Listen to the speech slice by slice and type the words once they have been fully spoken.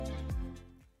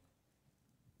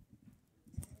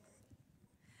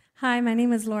Hi, my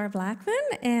name is Laura Blackman,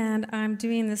 and I'm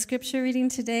doing the scripture reading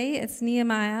today. It's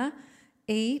Nehemiah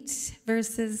 8,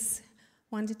 verses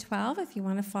 1 to 12, if you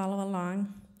want to follow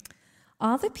along.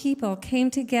 All the people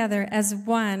came together as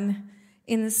one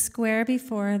in the square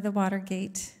before the water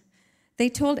gate. They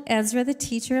told Ezra, the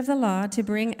teacher of the law, to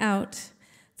bring out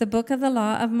the book of the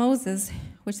law of Moses,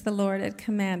 which the Lord had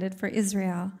commanded for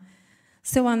Israel.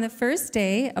 So on the first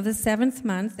day of the 7th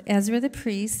month, Ezra the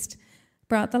priest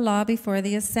brought the law before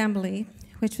the assembly,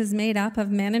 which was made up of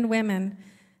men and women,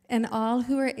 and all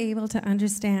who were able to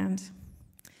understand.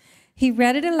 He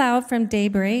read it aloud from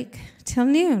daybreak till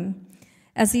noon,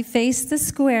 as he faced the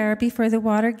square before the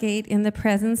water gate in the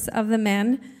presence of the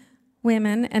men,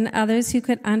 women, and others who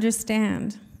could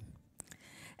understand.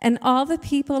 And all the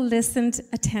people listened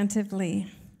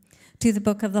attentively to the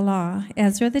book of the law.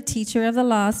 Ezra, the teacher of the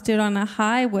law, stood on a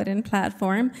high wooden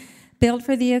platform built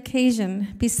for the occasion.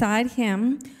 Beside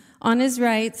him, on his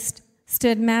right,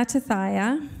 stood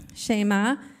Mattithiah,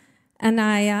 Shema,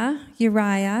 Ananiah,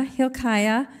 Uriah,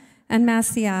 Hilkiah, and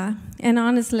Maaseiah. And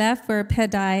on his left were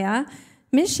Pedaiah,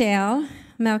 Mishael,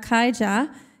 Malchijah,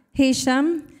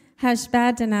 Hashum,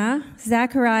 Hashbaddanah,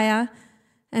 Zechariah,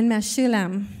 and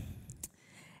Meshullam.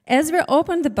 Ezra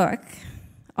opened the book.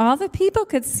 All the people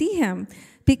could see him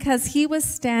because he was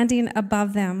standing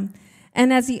above them.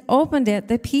 And as he opened it,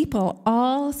 the people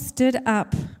all stood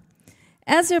up.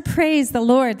 Ezra praised the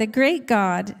Lord, the great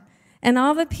God, and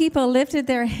all the people lifted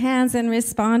their hands and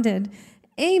responded,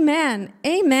 "Amen,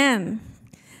 amen."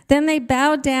 Then they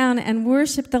bowed down and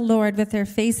worshiped the Lord with their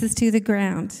faces to the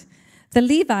ground. The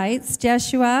Levites,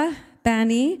 Jeshua,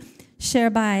 Bani,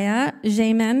 Sherebiah,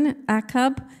 Jamin,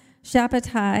 Akkub,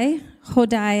 Shabbethai,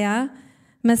 Hodiah,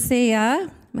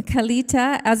 Maaseiah,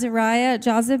 Kelita, Azariah,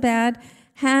 Jozabad,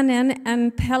 Hanan,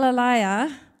 and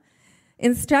Pelaliah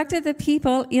instructed the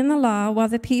people in the law while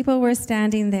the people were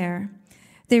standing there.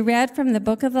 They read from the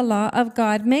book of the law of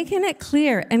God, making it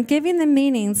clear and giving the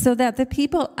meaning so that the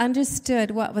people understood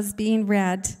what was being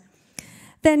read.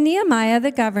 Then Nehemiah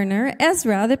the governor,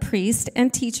 Ezra the priest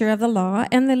and teacher of the law,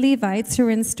 and the Levites who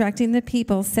were instructing the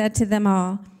people said to them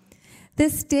all,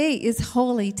 "This day is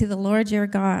holy to the Lord your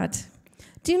God.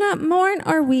 Do not mourn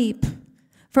or weep."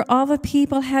 For all the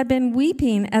people had been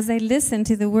weeping as they listened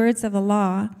to the words of the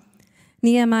law.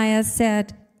 Nehemiah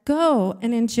said, "Go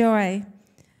and enjoy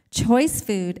choice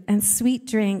food and sweet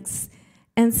drinks,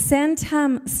 and send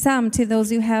some to those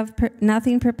who have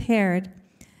nothing prepared.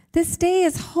 This day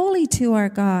is holy to our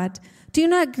God. Do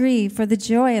not grieve, for the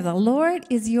joy of the Lord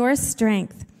is your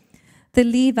strength." The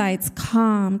Levites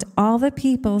calmed all the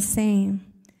people, saying,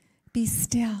 "Be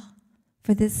still,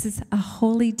 for this is a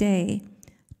holy day.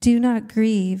 Do not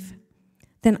grieve."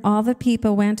 Then all the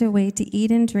people went away to eat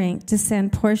and drink, to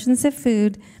send portions of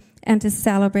food, and to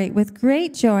celebrate with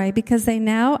great joy, because they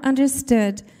now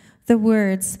understood the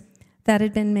words that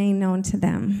had been made known to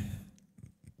them.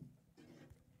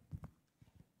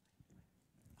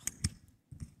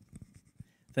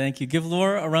 Thank you. Give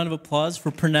Laura a round of applause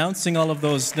for pronouncing all of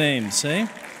those names, eh?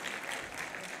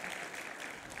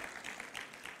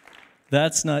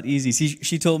 That's not easy.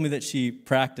 She told me that she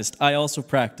practiced. I also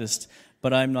practiced,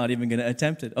 but I'm not even going to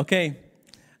attempt it. Okay.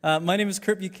 My name is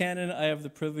Kurt Buchanan. I have the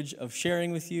privilege of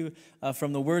sharing with you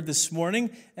from the Word this morning.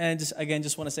 And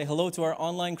just want to say hello to our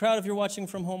online crowd. If you're watching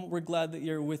from home, we're glad that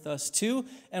you're with us too.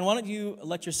 And why don't you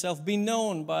let yourself be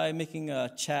known by making a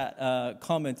chat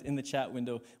comment in the chat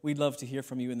window. We'd love to hear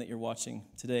from you and that you're watching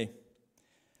today.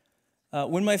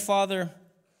 When my father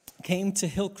came to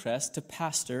Hillcrest to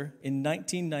pastor in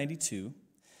 1992,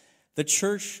 the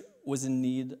church was in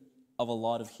need of a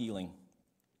lot of healing.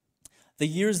 The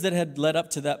years that had led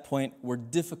up to that point were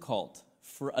difficult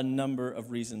for a number of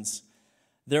reasons.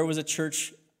 There was a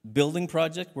church building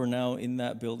project. We're now in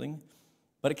that building.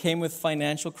 But it came with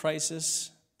financial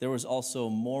crisis. There was also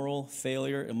moral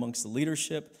failure amongst the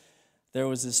leadership. There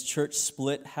was this church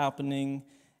split happening,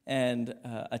 and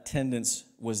attendance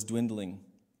was dwindling.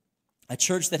 A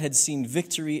church that had seen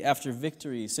victory after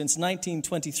victory since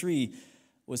 1923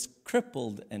 was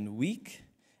crippled and weak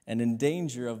and in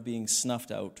danger of being snuffed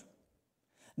out.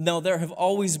 Now, there have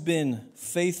always been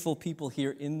faithful people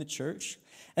here in the church,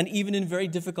 and even in very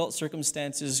difficult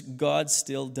circumstances, God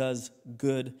still does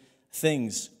good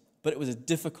things. But it was a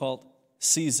difficult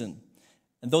season.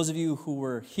 And those of you who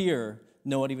were here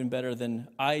know it even better than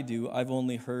I do. I've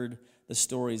only heard the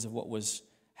stories of what was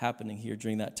happening here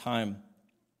during that time.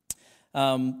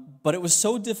 But it was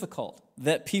so difficult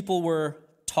that people were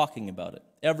talking about it.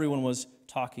 Everyone was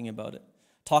talking about it.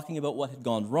 Talking about what had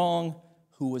gone wrong,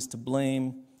 who was to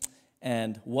blame,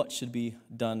 and what should be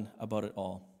done about it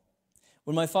all.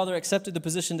 When my father accepted the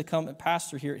position to come and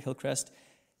pastor here at Hillcrest,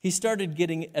 he started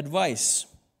getting advice.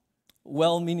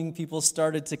 Well-meaning people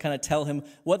started to kind of tell him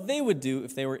what they would do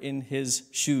if they were in his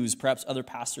shoes. Perhaps other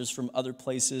pastors from other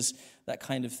places, that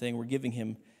kind of thing, were giving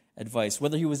him advice,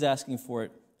 whether he was asking for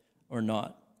it or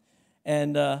not.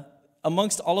 And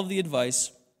amongst all of the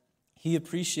advice, he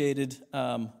appreciated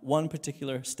one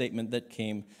particular statement that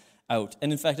came out.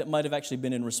 And in fact, it might have actually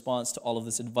been in response to all of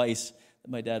this advice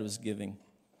that my dad was giving.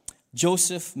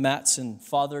 Joseph Matson,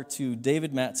 father to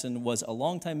David Matson, was a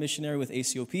longtime missionary with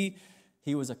ACOP.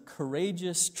 He was a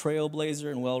courageous trailblazer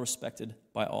and well-respected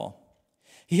by all.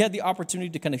 He had the opportunity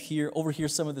to kind of overhear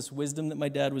some of this wisdom that my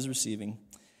dad was receiving.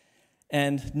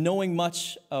 And knowing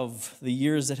much of the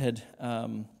years that had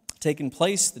taken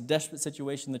place, the desperate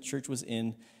situation the church was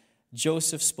in,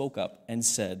 Joseph spoke up and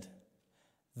said,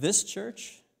 "This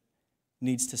church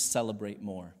needs to celebrate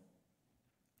more."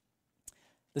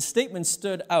 The statement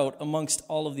stood out amongst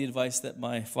all of the advice that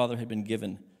my father had been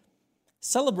given.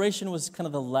 Celebration was kind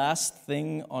of the last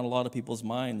thing on a lot of people's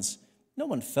minds. No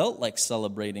one felt like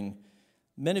celebrating.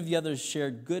 Many of the others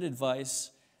shared good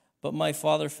advice, but my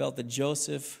father felt that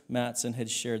Joseph Matson had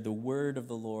shared the word of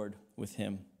the Lord with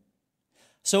him.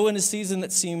 So in a season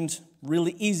that seemed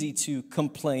really easy to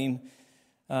complain,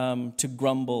 to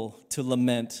grumble, to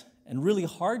lament, and really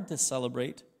hard to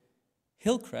celebrate,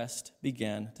 Hillcrest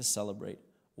began to celebrate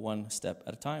one step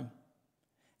at a time.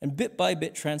 And bit by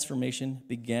bit, transformation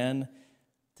began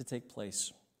to take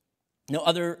place. Now,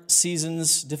 other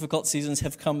seasons, difficult seasons,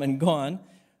 have come and gone,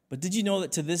 but did you know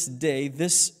that to this day,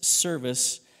 this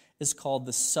service is called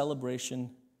the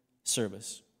Celebration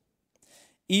Service?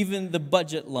 Even the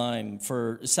budget line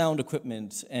for sound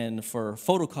equipment and for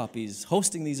photocopies,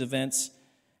 hosting these events,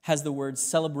 has the word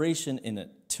celebration in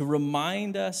it to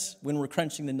remind us when we're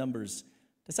crunching the numbers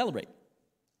to celebrate.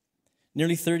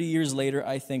 Nearly 30 years later,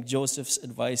 I think Joseph's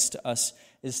advice to us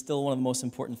is still one of the most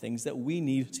important things that we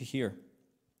need to hear.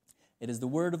 It is the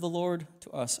word of the Lord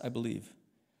to us, I believe.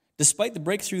 Despite the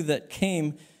breakthrough that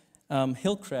came,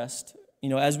 Hillcrest,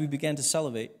 as we began to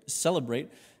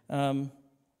celebrate,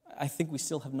 I think we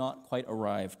still have not quite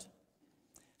arrived.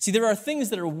 See, there are things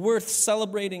that are worth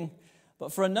celebrating,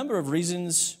 but for a number of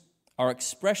reasons, our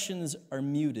expressions are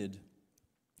muted.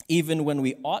 Even when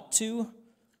we ought to,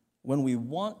 when we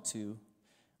want to,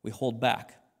 we hold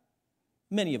back.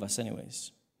 Many of us,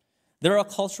 anyways. There are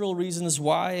cultural reasons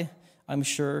why, I'm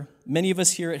sure, many of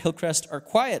us here at Hillcrest are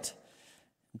quiet,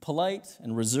 and polite,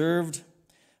 and reserved.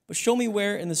 But show me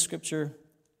where in the Scripture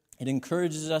it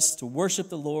encourages us to worship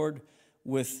the Lord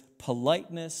with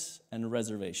politeness and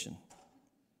reservation.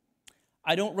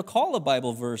 I don't recall a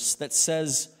Bible verse that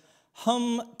says,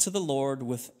 "Hum to the Lord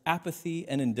with apathy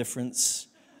and indifference,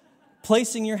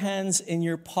 placing your hands in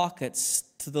your pockets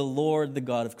to the Lord, the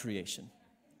God of creation."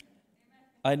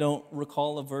 I don't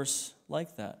recall a verse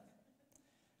like that.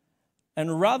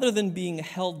 And rather than being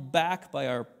held back by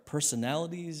our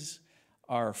personalities,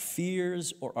 our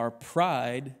fears, or our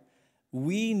pride,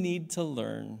 we need to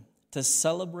learn to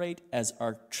celebrate as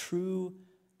our true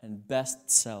and best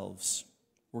selves.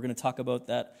 We're going to talk about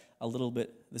that a little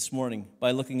bit this morning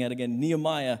by looking at, again,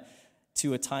 Nehemiah,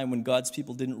 to a time when God's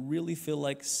people didn't really feel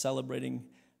like celebrating,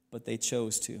 but they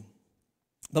chose to.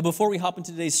 But before we hop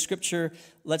into today's scripture,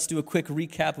 let's do a quick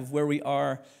recap of where we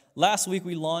are. Last week,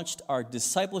 we launched our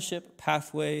Discipleship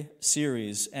Pathway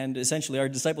series, and essentially our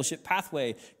discipleship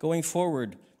pathway going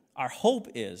forward. Our hope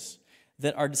is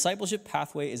that our discipleship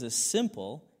pathway is a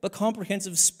simple but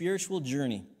comprehensive spiritual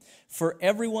journey for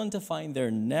everyone to find their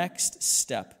next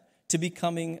step to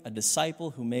becoming a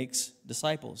disciple who makes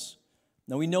disciples.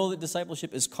 Now, we know that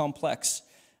discipleship is complex.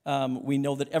 We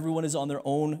know that everyone is on their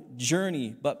own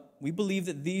journey, but we believe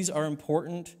that these are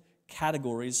important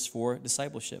categories for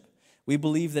discipleship. We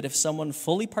believe that if someone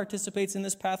fully participates in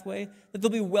this pathway, that they'll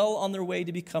be well on their way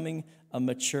to becoming a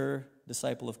mature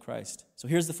disciple of Christ. So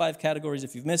here's the 5 categories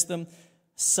if you've missed them.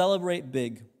 Celebrate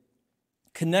big,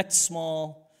 connect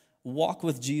small, walk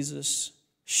with Jesus,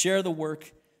 share the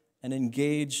work, and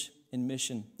engage in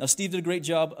mission. Now, Steve did a great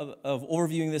job of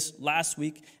overviewing this last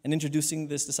week and introducing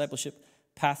this discipleship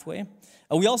pathway.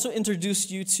 We also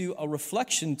introduced you to a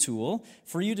reflection tool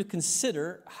for you to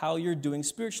consider how you're doing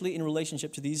spiritually in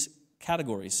relationship to these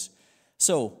categories.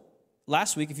 So,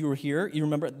 last week, if you were here, you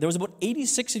remember there was about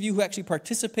 86 of you who actually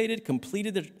participated,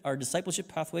 completed our discipleship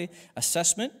pathway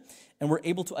assessment, and were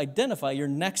able to identify your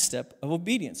next step of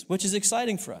obedience, which is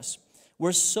exciting for us.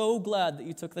 We're so glad that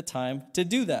you took the time to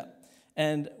do that.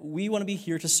 And we want to be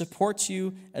here to support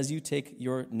you as you take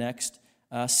your next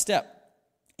step.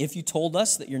 If you told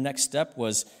us that your next step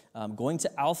was going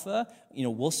to Alpha,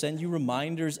 we'll send you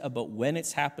reminders about when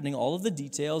it's happening, all of the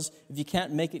details. If you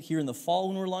can't make it here in the fall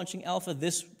when we're launching Alpha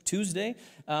this Tuesday,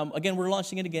 again, we're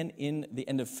launching it again in the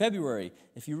end of February.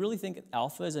 If you really think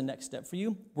Alpha is a next step for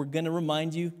you, we're going to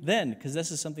remind you then, because this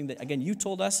is something that, again, you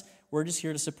told us. We're just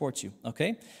here to support you,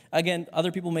 okay? Again,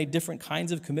 other people made different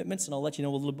kinds of commitments, and I'll let you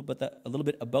know a little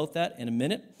bit about that in a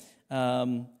minute.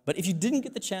 But if you didn't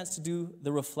get the chance to do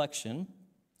the reflection,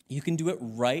 you can do it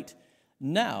right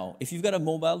now. If you've got a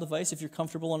mobile device, if you're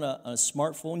comfortable on a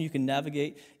smartphone, you can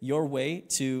navigate your way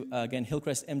to, again,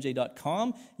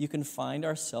 hillcrestmj.com. You can find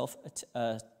our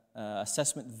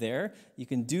self-assessment there. You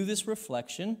can do this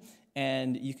reflection,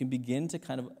 and you can begin to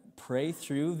kind of pray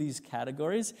through these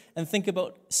categories and think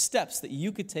about steps that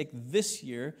you could take this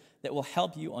year that will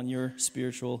help you on your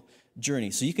spiritual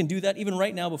journey. So you can do that even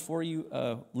right now before you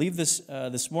leave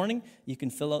this morning. You can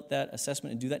fill out that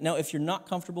assessment and do that. Now, if you're not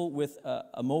comfortable with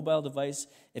a mobile device,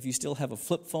 if you still have a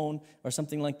flip phone or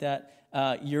something like that,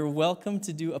 you're welcome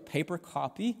to do a paper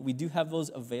copy. We do have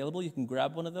those available. You can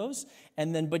grab one of those.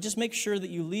 But just make sure that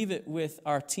you leave it with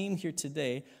our team here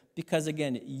today, because,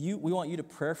 again, we want you to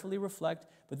prayerfully reflect,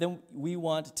 but then we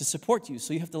want to support you.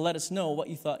 So you have to let us know what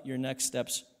you thought your next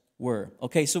steps were.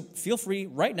 Okay, so feel free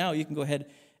right now. You can go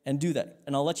ahead and do that.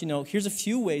 And I'll let you know, here's a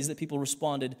few ways that people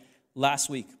responded last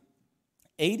week.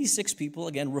 86 people,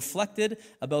 again, reflected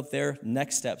about their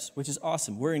next steps, which is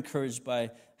awesome. We're encouraged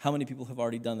by how many people have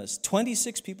already done this.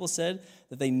 26 people said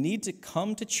that they need to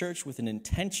come to church with an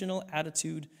intentional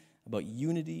attitude about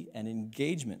unity and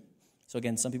engagement. So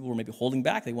again, some people were maybe holding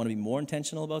back. They want to be more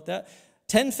intentional about that.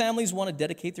 10 families want to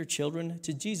dedicate their children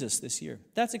to Jesus this year.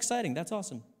 That's exciting. That's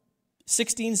awesome.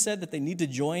 16 said that they need to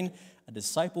join a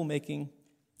disciple-making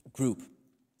group.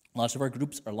 Lots of our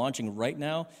groups are launching right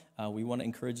now. We want to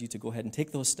encourage you to go ahead and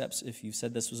take those steps if you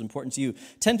said this was important to you.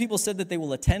 10 people said that they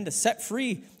will attend a Set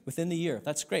Free within the year.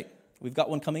 That's great. We've got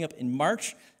one coming up in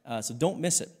March, so don't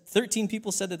miss it. 13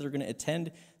 people said that they're going to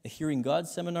attend the Hearing God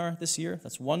seminar this year.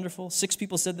 That's wonderful. 6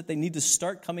 people said that they need to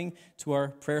start coming to our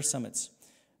prayer summits.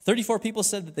 34 people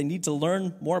said that they need to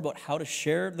learn more about how to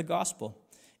share the gospel.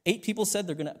 8 people said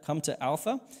they're going to come to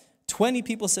Alpha. 20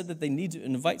 people said that they need to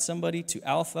invite somebody to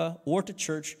Alpha or to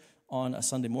church on a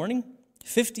Sunday morning.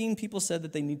 15 people said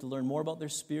that they need to learn more about their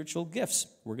spiritual gifts.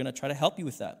 We're going to try to help you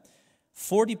with that.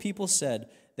 40 people said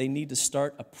they need to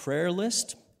start a prayer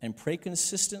list and pray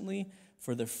consistently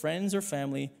for their friends or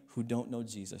family who don't know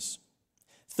Jesus.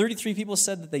 33 people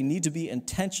said that they need to be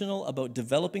intentional about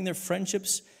developing their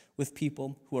friendships with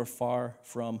people who are far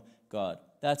from God.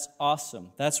 That's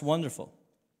awesome. That's wonderful.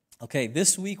 Okay,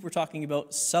 this week we're talking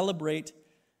about celebrate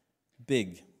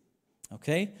big.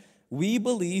 Okay? We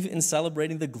believe in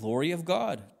celebrating the glory of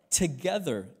God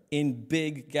together in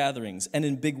big gatherings and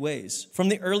in big ways. From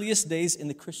the earliest days in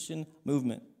the Christian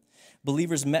movement,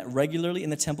 believers met regularly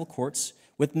in the temple courts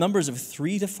with numbers of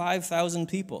 3,000 to 5,000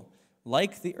 people.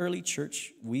 Like the early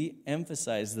church, we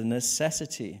emphasize the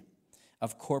necessity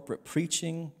of corporate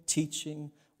preaching,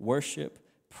 teaching, worship,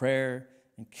 prayer,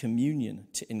 and communion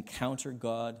to encounter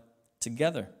God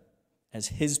together as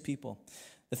His people.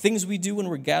 The things we do when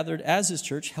we're gathered as His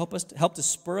church help to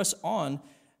spur us on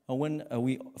when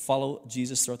we follow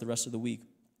Jesus throughout the rest of the week.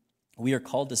 We are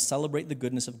called to celebrate the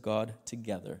goodness of God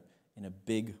together in a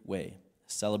big way.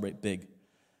 Celebrate big.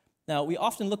 Now, we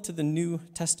often look to the New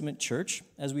Testament church,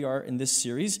 as we are in this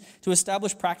series, to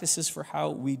establish practices for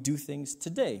how we do things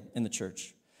today in the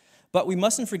church. But we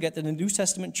mustn't forget that the New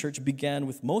Testament church began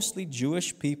with mostly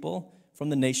Jewish people from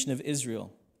the nation of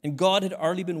Israel. And God had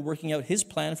already been working out His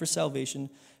plan for salvation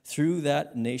through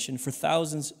that nation for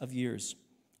thousands of years.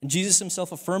 And Jesus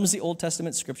Himself affirms the Old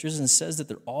Testament scriptures and says that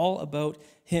they're all about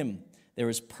Him. There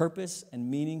is purpose and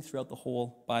meaning throughout the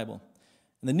whole Bible.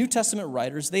 And the New Testament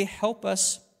writers, they help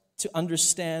us to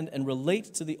understand and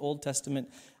relate to the Old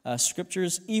Testament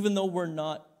scriptures, even though we're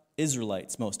not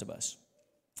Israelites, most of us.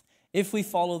 If we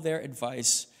follow their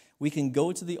advice, we can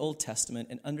go to the Old Testament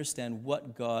and understand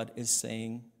what God is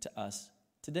saying to us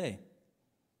today.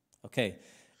 Okay,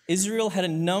 Israel had a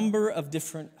number of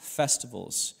different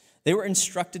festivals. They were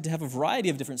instructed to have a variety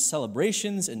of different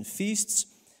celebrations and feasts.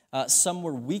 Some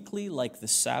were weekly, like the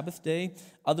Sabbath day.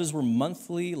 Others were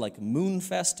monthly, like moon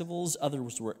festivals.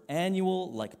 Others were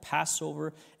annual, like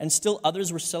Passover. And still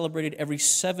others were celebrated every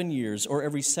 7 years, or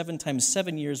every 7 times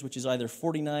 7 years, which is either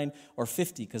 49 or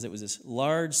 50, because it was this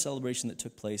large celebration that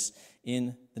took place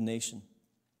in the nation.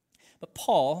 But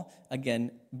Paul,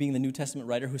 again, being the New Testament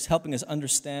writer who's helping us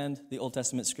understand the Old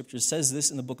Testament scriptures, says this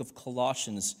in the book of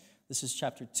Colossians. This is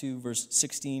chapter 2, verse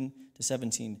 16 to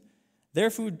 17.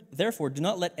 Therefore, do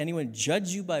not let anyone judge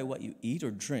you by what you eat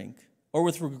or drink, or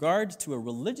with regard to a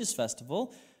religious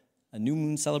festival, a new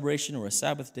moon celebration or a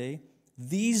Sabbath day,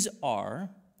 these are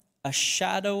a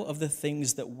shadow of the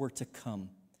things that were to come.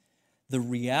 The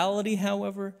reality,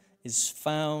 however, is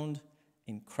found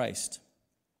in Christ.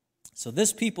 So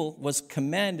this people was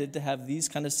commanded to have these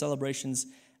kind of celebrations,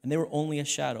 and they were only a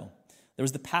shadow. There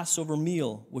was the Passover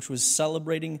meal, which was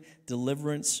celebrating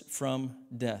deliverance from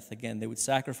death. Again, they would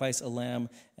sacrifice a lamb,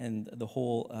 and the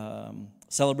whole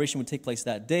celebration would take place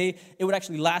that day. It would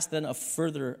actually last then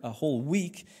a whole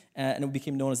week, and it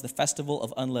became known as the Festival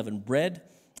of Unleavened Bread.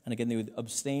 And again, they would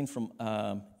abstain from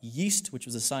yeast, which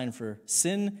was a sign for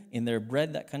sin in their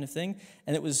bread, that kind of thing.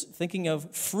 And it was thinking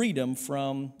of freedom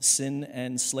from sin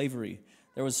and slavery.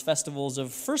 There was festivals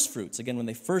of first fruits. Again, when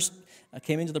they first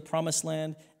came into the promised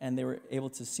land and they were able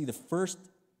to see the first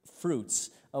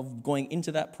fruits of going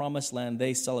into that promised land,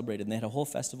 they celebrated. And they had a whole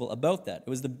festival about that. It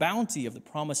was the bounty of the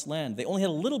promised land. They only had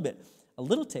a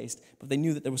little taste, but they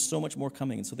knew that there was so much more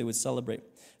coming, and so they would celebrate.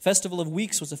 Festival of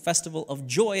Weeks was a festival of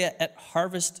joy at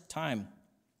harvest time.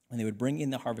 When they would bring in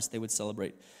the harvest, they would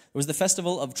celebrate. There was the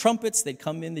Festival of Trumpets. They'd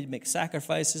come in, they'd make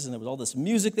sacrifices, and there was all this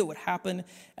music that would happen.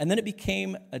 And then it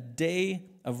became a day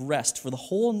of rest for the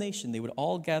whole nation. They would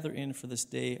all gather in for this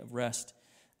day of rest.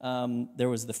 There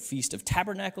was the Feast of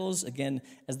Tabernacles. Again,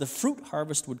 as the fruit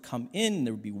harvest would come in,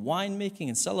 there would be wine making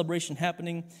and celebration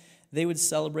happening. They would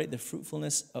celebrate the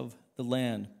fruitfulness of the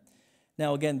land.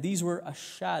 Now, again, these were a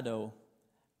shadow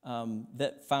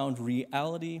that found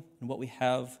reality in what we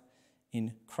have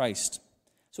in Christ.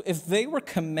 So if they were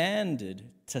commanded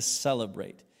to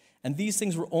celebrate, and these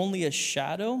things were only a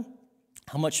shadow,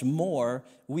 how much more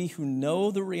we who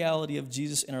know the reality of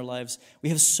Jesus in our lives, we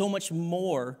have so much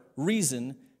more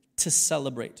reason to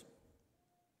celebrate.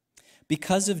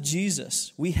 Because of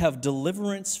Jesus, we have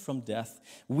deliverance from death.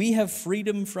 We have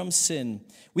freedom from sin.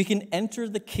 We can enter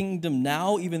the kingdom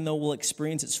now, even though we'll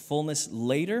experience its fullness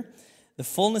later. The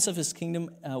fullness of his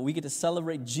kingdom, we get to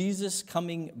celebrate Jesus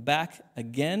coming back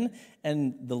again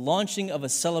and the launching of a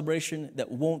celebration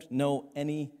that won't know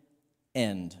any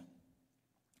end.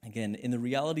 Again, in the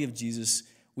reality of Jesus,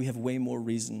 we have way more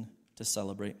reason to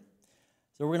celebrate.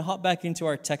 So we're going to hop back into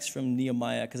our text from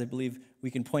Nehemiah because I believe we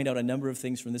can point out a number of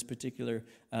things from this particular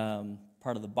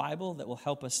part of the Bible that will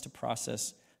help us to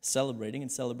process celebrating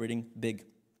and celebrating big.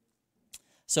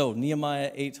 So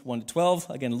Nehemiah 8, 1-12.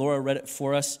 Again, Laura read it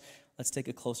for us. Let's take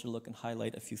a closer look and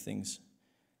highlight a few things.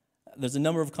 There's a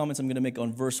number of comments I'm going to make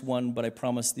on verse 1, but I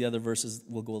promise the other verses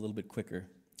will go a little bit quicker.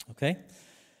 Okay?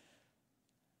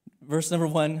 Verse number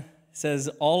 1 says,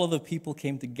 all of the people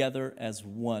came together as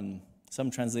one.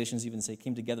 Some translations even say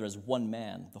came together as one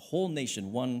man. The whole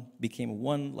nation became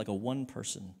one, like a one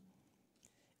person.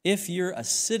 If you're a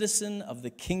citizen of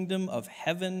the kingdom of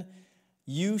heaven,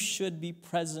 you should be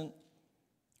present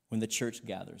when the church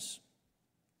gathers.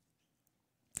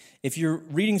 If you're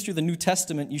reading through the New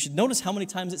Testament, you should notice how many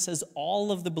times it says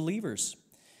all of the believers.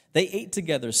 They ate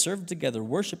together, served together,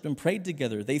 worshiped and prayed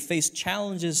together. They faced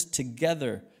challenges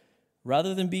together.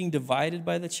 Rather than being divided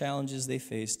by the challenges they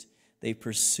faced, they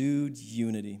pursued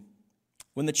unity.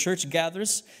 When the church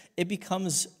gathers, it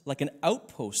becomes like an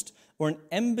outpost or an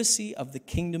embassy of the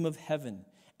kingdom of heaven,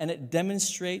 and it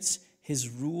demonstrates his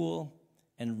rule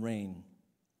and reign.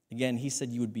 Again, he said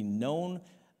you would be known,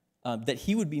 that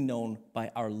he would be known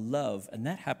by our love, and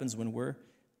that happens when we're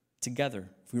together.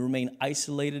 If we remain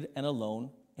isolated and alone,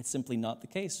 it's simply not the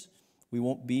case. We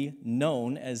won't be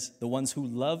known as the ones who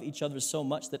love each other so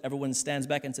much that everyone stands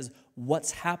back and says,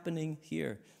 what's happening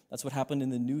here? That's what happened in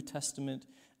the New Testament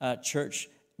church.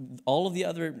 All of the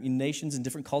other nations and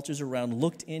different cultures around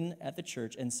looked in at the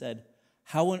church and said,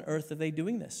 how on earth are they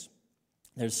doing this?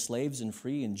 There's slaves and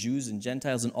free and Jews and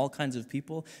Gentiles and all kinds of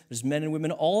people. There's men and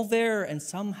women all there, and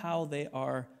somehow they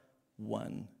are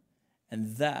one.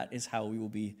 And that is how we will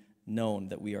be known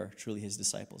that we are truly his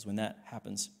disciples when that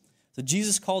happens. So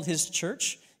Jesus called his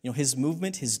church, his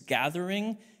movement, his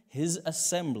gathering, his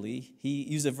assembly. He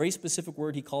used a very specific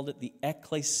word. He called it the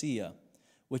ecclesia,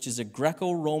 which is a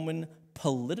Greco-Roman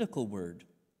political word.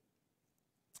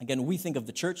 Again, we think of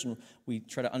the church and we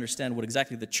try to understand what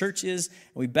exactly the church is,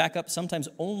 and we back up sometimes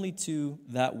only to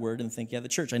that word and think, yeah, the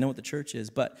church, I know what the church is.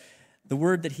 But the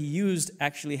word that he used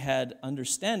actually had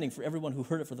understanding for everyone who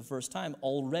heard it for the first time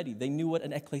already. They knew what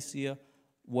an ecclesia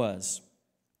was.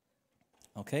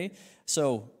 Okay?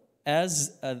 So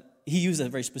as he used a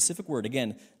very specific word.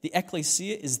 Again, the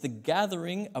ecclesia is the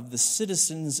gathering of the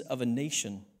citizens of a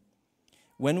nation.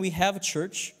 When we have a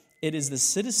church, it is the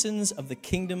citizens of the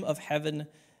kingdom of heaven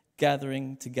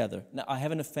gathering together. Now, I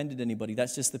haven't offended anybody.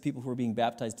 That's just the people who are being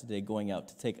baptized today going out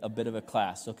to take a bit of a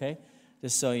class, okay?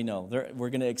 just so you know. We're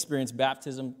going to experience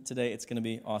baptism today. It's going to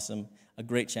be awesome, a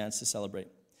great chance to celebrate.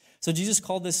 So Jesus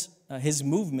called this, his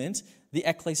movement, the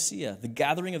ecclesia, the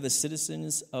gathering of the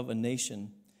citizens of a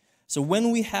nation. So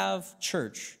when we have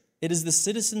church, it is the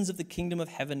citizens of the kingdom of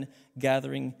heaven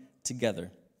gathering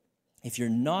together. If you're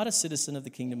not a citizen of the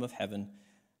kingdom of heaven,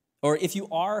 or if you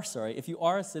are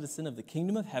a citizen of the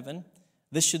kingdom of heaven,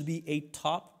 this should be a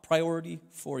top priority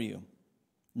for you,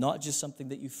 not just something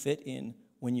that you fit in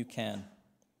when you can.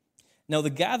 Now, the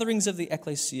gatherings of the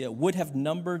ecclesia would have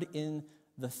numbered in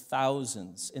the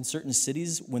thousands. In certain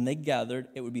cities, when they gathered,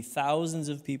 it would be thousands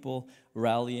of people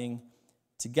rallying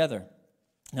together.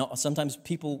 Now, sometimes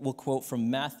people will quote from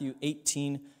Matthew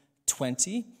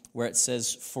 18:20, where it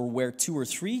says, "For where 2 or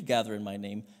 3 gather in my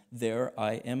name, there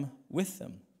I am with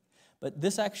them." But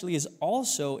this actually is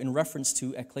also in reference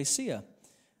to ecclesia.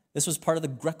 This was part of the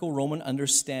Greco-Roman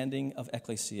understanding of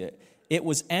ecclesia. It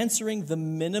was answering the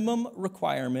minimum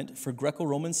requirement for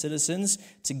Greco-Roman citizens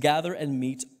to gather and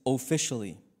meet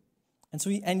officially.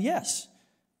 And yes,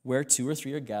 where 2 or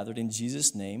 3 are gathered in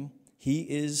Jesus' name, he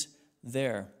is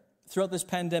there. Throughout this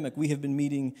pandemic, we have been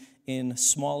meeting in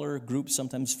smaller groups,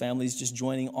 sometimes families just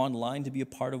joining online to be a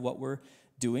part of what we're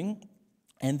doing.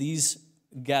 And these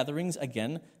gatherings,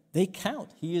 again, they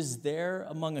count. He is there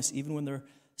among us, even when they're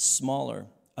smaller.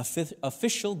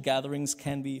 Official gatherings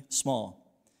can be small,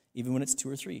 even when it's 2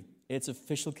 or 3. It's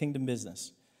official kingdom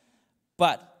business.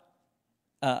 But,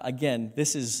 again,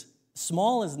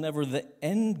 small is never the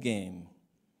end game.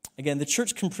 Again, the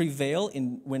church can prevail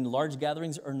when large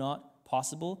gatherings are not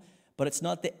possible, but it's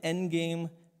not the end game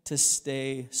to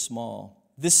stay small.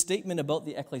 This statement about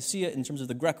the ecclesia in terms of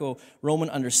the Greco-Roman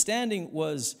understanding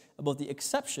was about the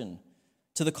exception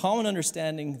to the common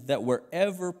understanding that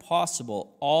wherever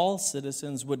possible, all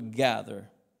citizens would gather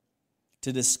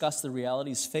to discuss the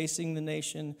realities facing the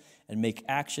nation and make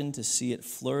action to see it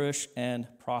flourish and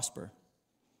prosper.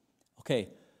 Okay,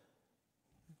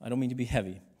 I don't mean to be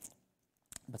heavy,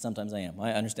 but sometimes I am.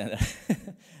 I understand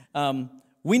that.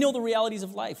 We know the realities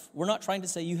of life. We're not trying to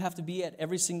say you have to be at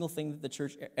every single thing that the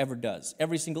church ever does,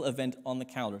 every single event on the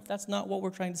calendar. That's not what we're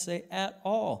trying to say at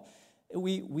all.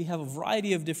 We have a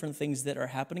variety of different things that are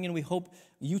happening, and we hope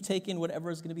you take in whatever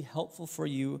is going to be helpful for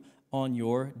you on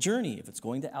your journey. If it's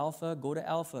going to Alpha, go to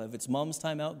Alpha. If it's Mom's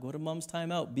Time Out, go to Mom's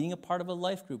Time Out. Being a part of a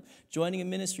life group, joining a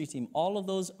ministry team, all of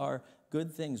those are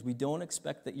good things. We don't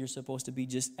expect that you're supposed to be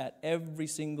just at every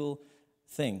single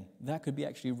thing. That could be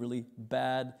actually really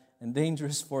bad and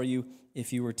dangerous for you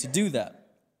if you were to do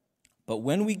that. But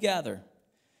when we gather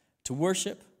to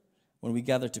worship, when we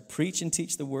gather to preach and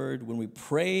teach the word, when we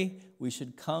pray, we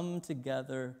should come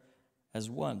together as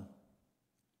one.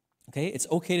 Okay? It's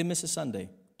okay to miss a Sunday.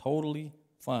 Totally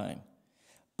fine.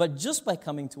 But just by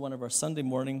coming to one of our Sunday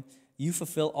morning, you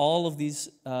fulfill all of these,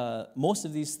 most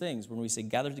of these things. When we say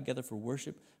gather together for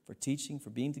worship, for teaching, for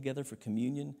being together, for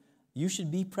communion, you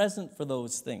should be present for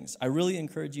those things. I really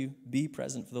encourage you, be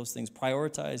present for those things.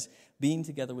 Prioritize being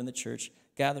together when the church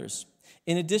gathers.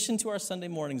 In addition to our Sunday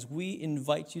mornings, we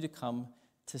invite you to come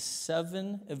to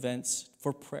 7 events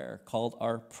for prayer called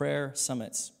our prayer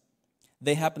summits.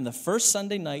 They happen the first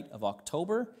Sunday night of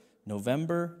October,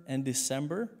 November, and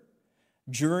December.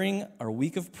 During our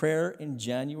week of prayer in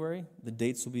January, the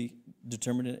dates will be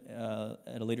determined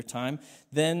at a later time.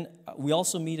 Then we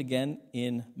also meet again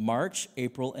in March,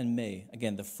 April, and May.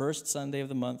 Again, the first Sunday of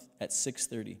the month at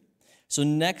 6:30. So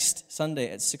next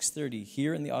Sunday at 6:30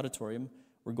 here in the auditorium,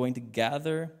 we're going to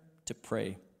gather to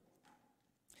pray.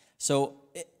 So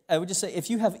I would just say, if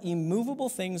you have immovable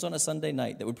things on a Sunday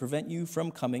night that would prevent you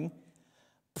from coming,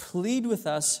 plead with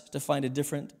us to find a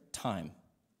different time.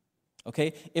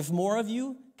 Okay? If more of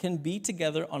you can be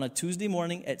together on a Tuesday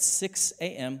morning at 6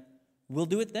 a.m., we'll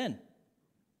do it then.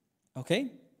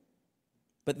 Okay?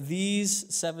 But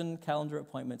these 7 calendar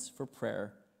appointments for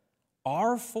prayer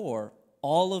are for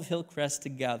all of Hillcrest to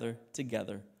gather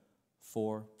together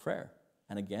for prayer.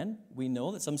 And again, we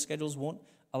know that some schedules won't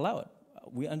allow it.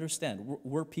 We understand.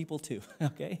 We're people too,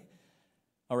 okay?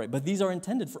 All right, but these are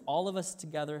intended for all of us to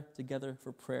gather together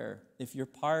for prayer. If you're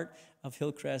part of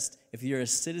Hillcrest, if you're a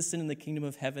citizen in the kingdom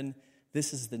of heaven,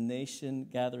 this is the nation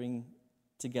gathering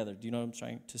together. Do you know what I'm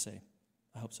trying to say?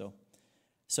 I hope so.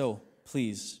 So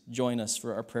please join us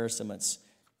for our prayer summits.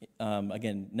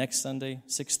 Again, next Sunday,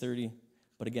 6:30.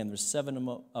 But again, there's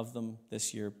 7 of them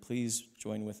this year. Please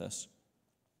join with us.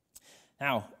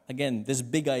 Now, again, this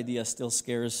big idea still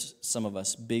scares some of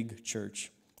us, big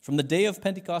church. From the day of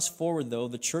Pentecost forward, though,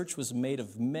 the church was made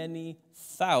of many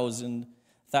thousands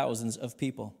of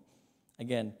people.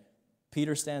 Again,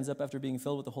 Peter stands up after being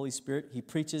filled with the Holy Spirit. He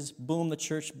preaches, boom, the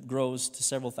church grows to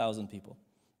several thousand people.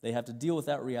 They have to deal with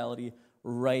that reality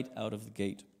right out of the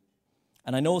gate.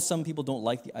 And I know some people don't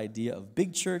like the idea of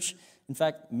big church. In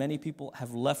fact, many people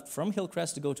have left from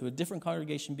Hillcrest to go to a different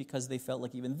congregation because they felt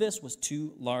like even this was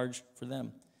too large for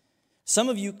them. Some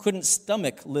of you couldn't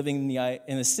stomach living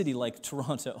in a city like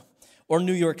Toronto or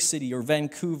New York City or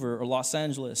Vancouver or Los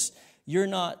Angeles. You're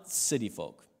not city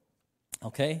folk,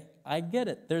 okay? I get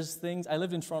it. There's things, I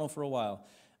lived in Toronto for a while.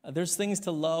 There's things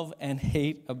to love and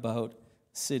hate about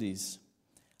cities.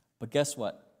 But guess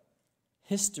what?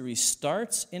 History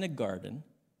starts in a garden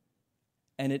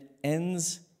and it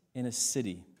ends in a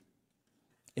city.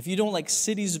 If you don't like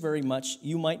cities very much,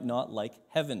 you might not like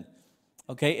heaven.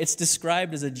 Okay? It's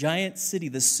described as a giant city,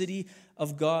 the city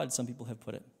of God, some people have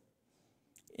put it.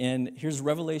 And here's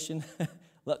Revelation.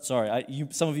 Sorry,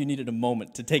 some of you needed a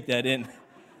moment to take that in.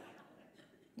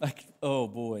 Like, oh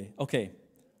boy. Okay.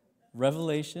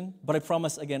 Revelation. But I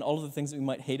promise, again, all of the things that we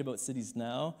might hate about cities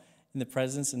now, in the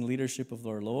presence and leadership of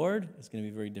our Lord, is going to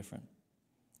be very different.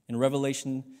 In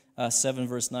Revelation 7,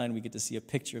 verse 9, we get to see a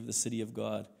picture of the city of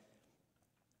God.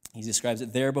 He describes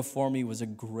it, there before me was a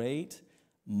great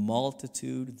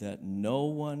multitude that no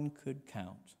one could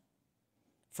count,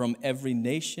 from every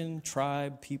nation,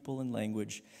 tribe, people, and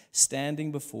language,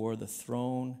 standing before the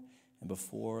throne and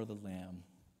before the Lamb.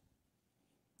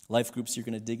 Life groups, you're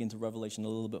going to dig into Revelation a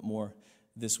little bit more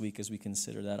this week as we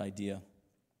consider that idea.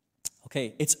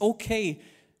 Okay, it's okay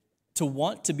to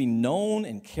want to be known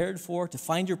and cared for, to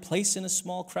find your place in a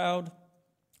small crowd.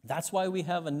 That's why we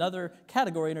have another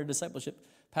category in our discipleship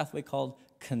pathway called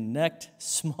Connect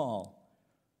Small.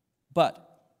 But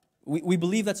we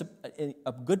believe that's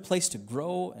a good place to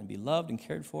grow and be loved and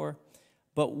cared for.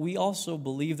 But we also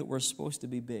believe that we're supposed to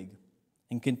be big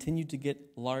and continue to get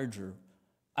larger.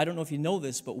 I don't know if you know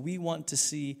this, but we want to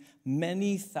see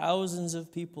many thousands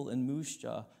of people in Moose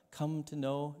Jaw come to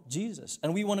know Jesus.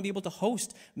 And we want to be able to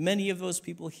host many of those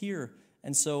people here.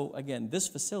 And so, again, this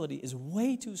facility is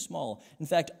way too small. In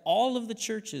fact, all of the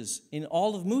churches in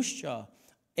all of Moose Jaw,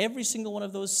 every single one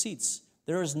of those seats,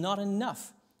 there is not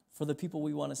enough for the people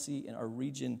we want to see in our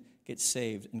region get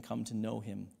saved and come to know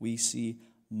him. We see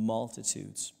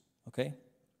multitudes, okay?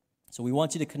 So we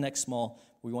want you to connect small.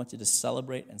 We want you to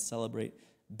celebrate and celebrate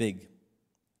big.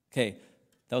 Okay,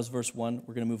 that was verse 1.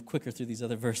 We're going to move quicker through these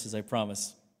other verses, I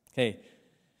promise. Okay,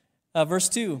 verse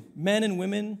 2, men and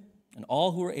women and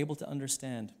all who are able to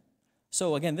understand.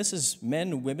 So again, this is men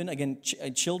and women. Again,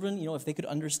 children, if they could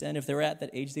understand, if they were at that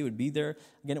age, they would be there.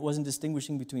 Again, it wasn't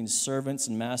distinguishing between servants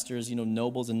and masters,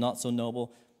 nobles and not so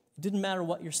noble. It didn't matter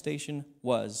what your station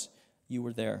was, you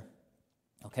were there.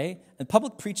 Okay? And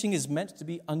public preaching is meant to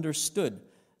be understood.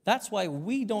 That's why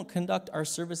we don't conduct our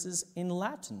services in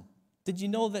Latin. Did you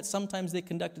know that sometimes they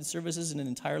conducted services in an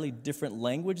entirely different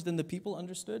language than the people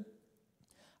understood?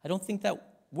 I don't think that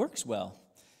works well.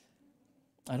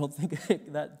 I don't think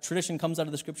that tradition comes out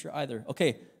of the scripture either.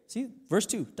 Okay, see, verse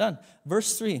 2, done.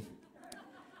 Verse 3,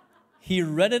 he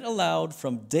read it aloud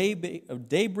from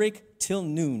daybreak till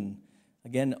noon.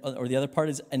 Again, or the other part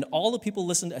is, and all the people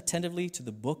listened attentively to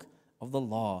the book of the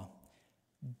law.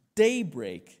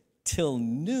 Daybreak till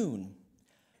noon.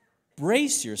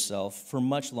 Brace yourself for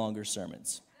much longer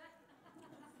sermons.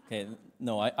 Okay,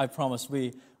 no, I promise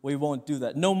we won't do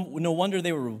that. No wonder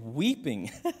they were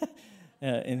weeping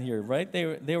in here, right?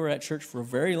 They were at church for a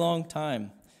very long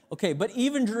time. Okay, but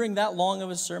even during that long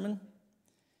of a sermon,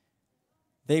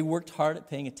 they worked hard at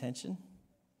paying attention.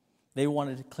 They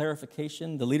wanted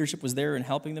clarification. The leadership was there and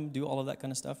helping them do all of that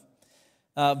kind of stuff.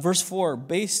 Verse 4,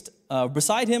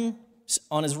 beside him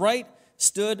on his right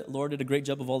stood, Lord did a great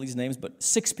job of all these names, but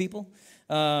 6 people.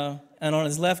 And on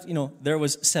his left, there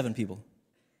was 7 people.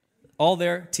 All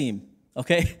their team,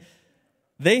 okay?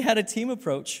 They had a team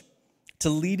approach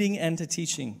to leading and to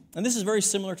teaching. And this is very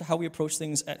similar to how we approach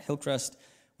things at Hillcrest.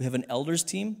 We have an elders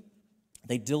team.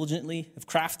 They diligently have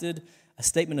crafted a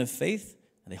statement of faith,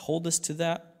 and they hold us to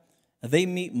that. They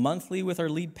meet monthly with our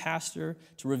lead pastor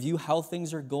to review how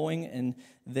things are going, and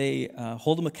they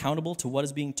hold them accountable to what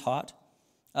is being taught.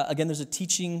 Again, there's a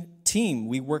teaching team.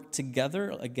 We work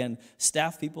together, again,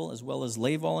 staff people as well as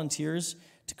lay volunteers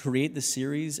to create the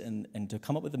series and to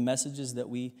come up with the messages that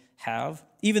we have.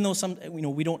 Even though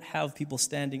we don't have people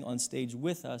standing on stage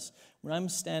with us, when I'm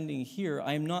standing here,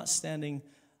 I am not standing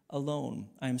alone.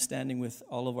 I am standing with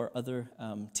all of our other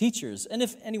teachers. And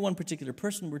if any one particular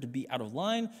person were to be out of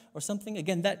line or something,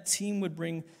 again, that team would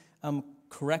bring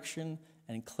correction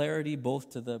and clarity both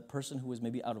to the person who was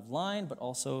maybe out of line, but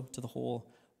also to the whole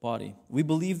body. We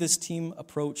believe this team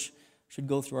approach should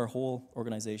go through our whole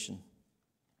organization.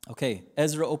 Okay,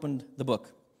 Ezra opened the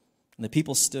book, and the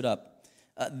people stood up.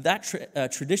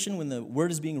 Tradition, when the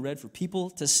word is being read for people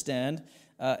to stand,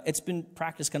 it's been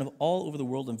practiced kind of all over the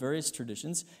world in various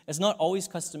traditions. It's not always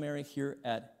customary here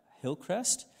at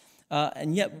Hillcrest.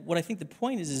 And yet, what I think the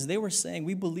point is they were saying,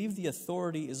 we believe the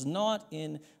authority is not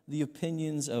in the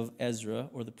opinions of Ezra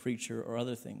or the preacher or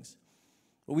other things.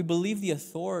 But we believe the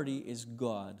authority is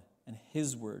God and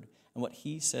His word and what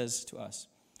He says to us.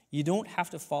 You don't have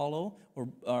to follow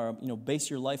or base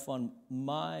your life on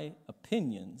my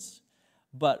opinions,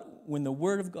 but when the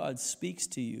word of God speaks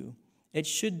to you, it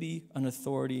should be an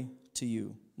authority to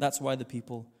you. That's why the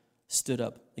people stood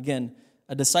up. Again,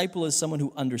 a disciple is someone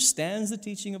who understands the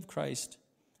teaching of Christ,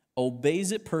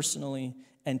 obeys it personally,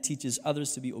 and teaches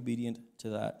others to be obedient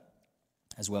to that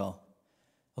as well.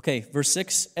 Okay, verse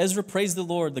 6, Ezra praised the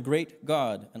Lord, the great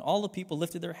God, and all the people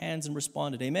lifted their hands and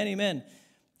responded, Amen, amen.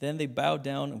 Then they bowed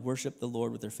down and worshiped the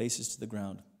Lord with their faces to the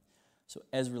ground. So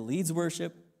Ezra leads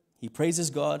worship, he praises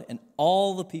God, and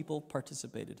all the people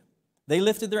participated. They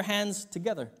lifted their hands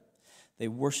together. They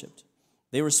worshiped.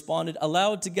 They responded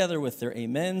aloud together with their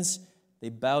amens. They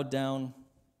bowed down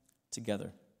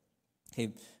together.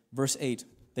 Okay, verse 8.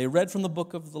 They read from the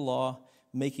book of the law,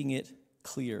 making it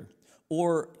clear.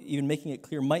 Or even making it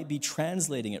clear might be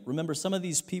translating it. Remember, some of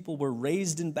these people were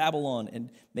raised in Babylon, and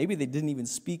maybe they didn't even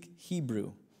speak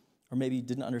Hebrew, or maybe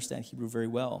didn't understand Hebrew very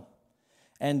well.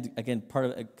 And again,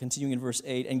 continuing in verse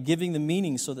 8, and giving the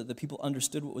meaning so that the people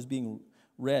understood what was being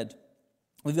read.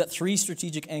 We've got 3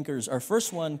 strategic anchors. Our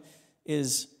first one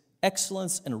is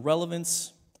excellence and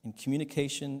relevance in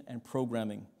communication and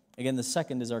programming. Again, the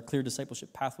second is our clear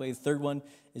discipleship pathway. The third one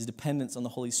is dependence on the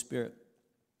Holy Spirit.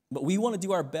 But we want to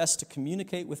do our best to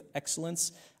communicate with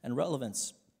excellence and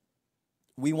relevance.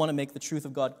 We want to make the truth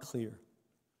of God clear.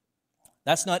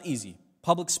 That's not easy.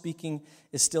 Public speaking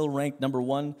is still ranked number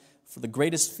 1 for the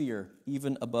greatest fear,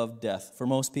 even above death, for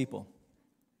most people.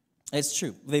 It's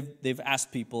true. They've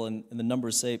asked people, and the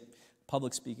numbers say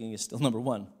public speaking is still number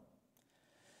 1.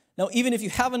 Now, even if you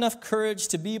have enough courage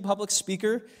to be a public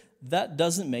speaker, that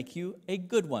doesn't make you a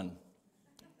good one,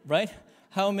 right?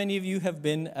 How many of you have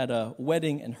been at a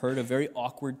wedding and heard a very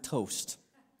awkward toast?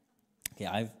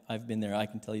 Okay, I've been there. I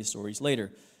can tell you stories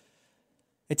later.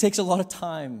 It takes a lot of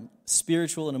time,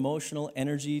 spiritual and emotional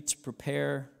energy to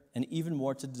prepare, and even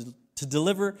more to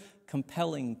deliver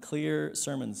compelling, clear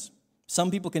sermons. Some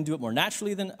people can do it more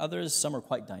naturally than others. Some are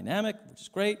quite dynamic, which is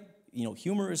great.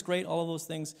 Humor is great, all of those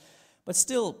things. But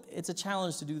still, it's a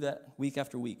challenge to do that week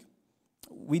after week.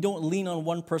 We don't lean on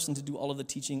one person to do all of the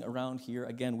teaching around here.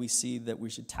 Again, we see that we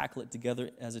should tackle it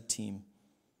together as a team.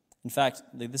 In fact,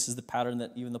 this is the pattern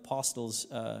that even the apostles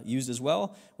used as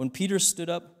well. When Peter stood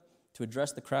up to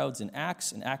address the crowds in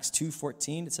Acts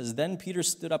 2:14, it says, Then Peter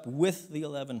stood up with the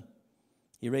 11.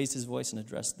 He raised his voice and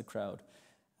addressed the crowd.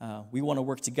 We want to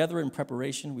work together in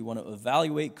preparation. We want to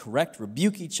evaluate, correct,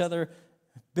 rebuke each other,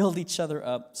 build each other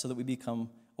up so that we become,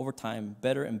 over time,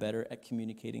 better and better at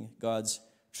communicating God's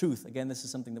truth. Again, this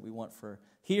is something that we want for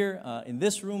here in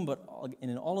this room, but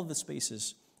in all of the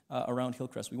spaces around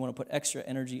Hillcrest. We want to put extra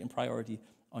energy and priority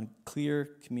on clear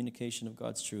communication of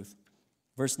God's truth.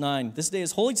 Verse 9, This day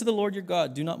is holy to the Lord your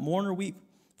God. Do not mourn or weep,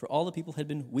 for all the people had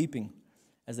been weeping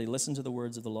as they listened to the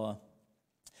words of the law.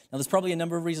 Now, there's probably a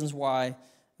number of reasons why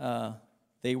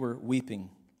they were weeping.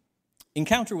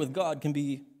 Encounter with God can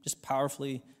be just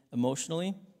powerfully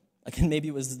emotionally. Again, maybe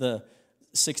it was the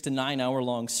 6 to 9 hour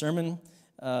long sermon.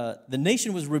 The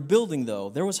nation was rebuilding, though.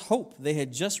 There was hope. They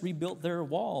had just rebuilt their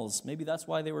walls. Maybe that's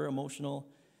why they were emotional.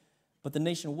 But the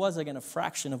nation was, again, a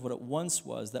fraction of what it once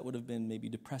was. That would have been maybe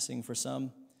depressing for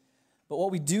some. But what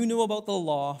we do know about the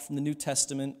law from the New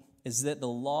Testament is that the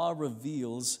law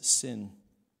reveals sin.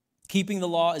 Keeping the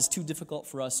law is too difficult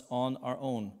for us on our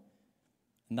own.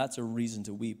 And that's a reason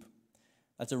to weep.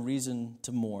 That's a reason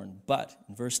to mourn. But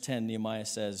in verse 10, Nehemiah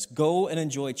says, Go and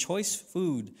enjoy choice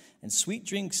food and sweet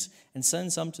drinks and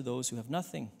send some to those who have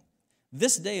nothing.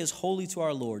 This day is holy to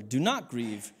our Lord. Do not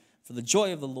grieve, for the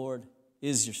joy of the Lord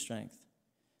is your strength.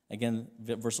 Again,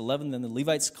 verse 11, Then the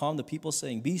Levites calmed the people,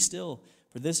 saying, Be still,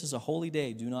 for this is a holy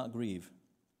day. Do not grieve.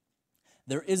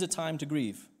 There is a time to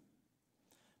grieve,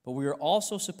 but we are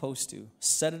also supposed to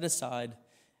set it aside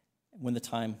when the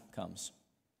time comes.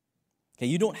 Okay,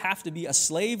 you don't have to be a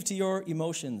slave to your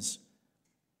emotions.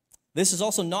 This is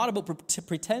also not about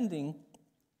pretending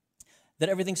that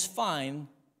everything's fine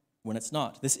when it's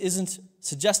not. This isn't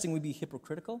suggesting we be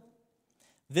hypocritical.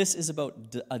 This is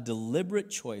about a deliberate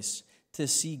choice to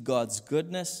see God's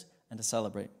goodness and to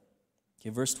celebrate. Okay,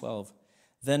 verse 12.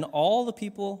 Then all the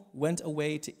people went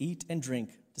away to eat and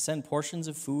drink, to send portions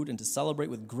of food, and to celebrate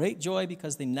with great joy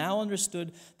because they now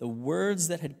understood the words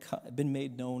that had been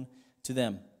made known to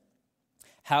them.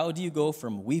 How do you go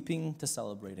from weeping to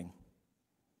celebrating?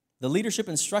 The leadership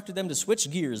instructed them to switch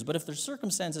gears, but if their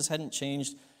circumstances hadn't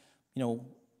changed,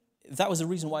 if that was the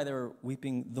reason why they were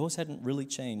weeping, those hadn't really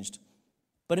changed.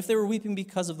 But if they were weeping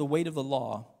because of the weight of the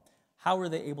law, how were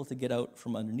they able to get out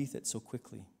from underneath it so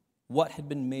quickly? What had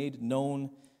been made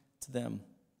known to them?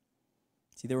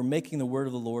 See, they were making the word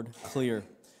of the Lord clear.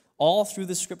 All through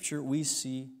the scripture, we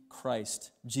see Christ.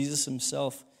 Jesus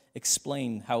himself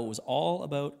explained how it was all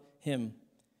about him.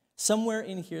 Somewhere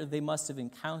in here, they must have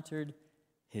encountered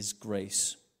his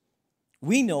grace.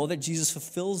 We know that Jesus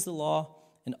fulfills the law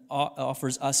and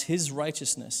offers us his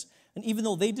righteousness. And even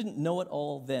though they didn't know it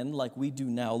all then, like we do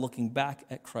now, looking back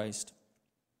at Christ,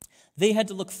 they had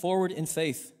to look forward in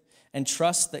faith and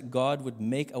trust that God would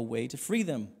make a way to free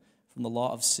them from the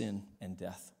law of sin and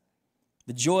death.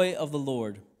 The joy of the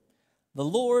Lord. The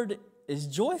Lord is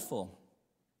joyful.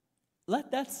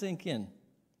 Let that sink in.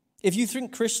 If you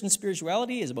think Christian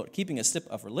spirituality is about keeping a stiff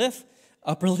upper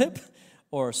lip,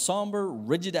 or a somber,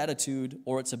 rigid attitude,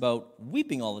 or it's about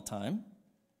weeping all the time,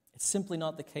 it's simply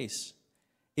not the case.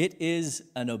 It is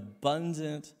an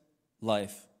abundant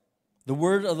life. The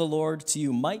word of the Lord to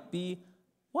you might be,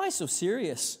 why so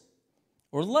serious?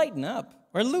 Or lighten up,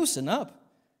 or loosen up.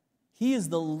 He is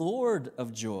the Lord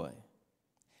of joy.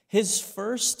 His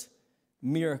first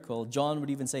miracle, John would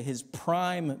even say his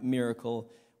prime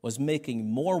miracle, was making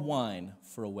more wine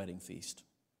for a wedding feast.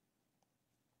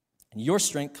 And your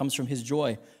strength comes from his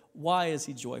joy. Why is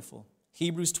he joyful?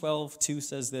 Hebrews 12:2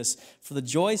 says this, for the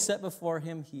joy set before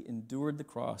him, he endured the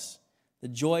cross. The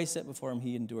joy set before him,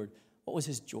 he endured. What was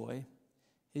his joy?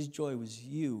 His joy was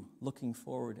you, looking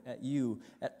forward at you,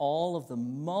 at all of the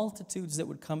multitudes that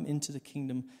would come into the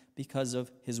kingdom because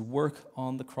of his work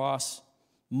on the cross.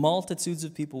 Multitudes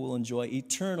of people will enjoy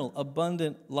eternal,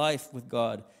 abundant life with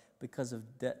God because of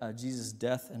Jesus'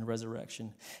 death and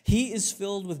resurrection. He is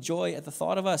filled with joy at the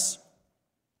thought of us.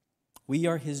 We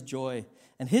are his joy,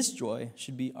 and his joy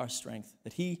should be our strength,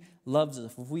 that he loves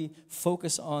us. If we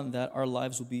focus on that, our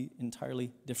lives will be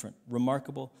entirely different,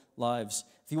 remarkable lives.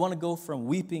 If you want to go from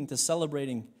weeping to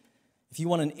celebrating, if you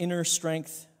want an inner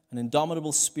strength, an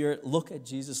indomitable spirit, look at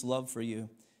Jesus' love for you,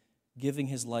 giving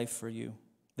his life for you,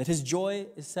 that his joy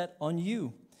is set on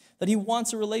you, that he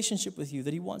wants a relationship with you,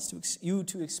 that he wants you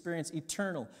to experience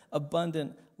eternal,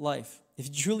 abundant life. If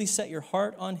you truly set your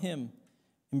heart on him,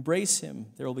 embrace him,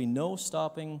 there will be no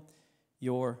stopping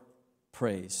your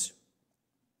praise.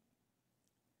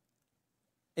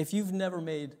 If you've never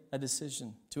made a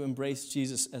decision to embrace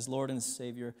Jesus as Lord and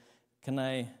Savior, can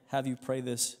I have you pray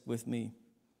this with me?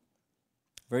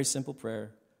 Very simple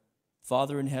prayer.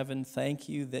 Father in heaven, thank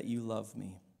you that you love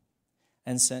me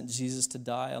and sent Jesus to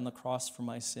die on the cross for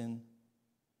my sin.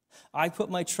 I put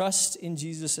my trust in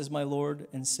Jesus as my Lord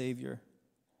and Savior.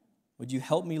 Would you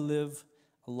help me live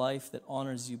a life that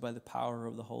honors you by the power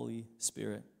of the Holy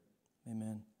Spirit?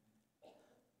 Amen.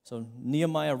 So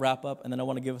Nehemiah wrap up, and then I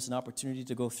want to give us an opportunity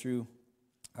to go through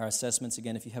our assessments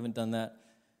again if you haven't done that.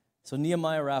 So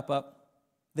Nehemiah wrap up.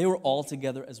 They were all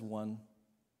together as one.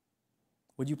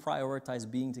 Would you prioritize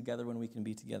being together when we can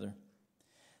be together?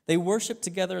 They worshiped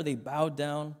together, they bowed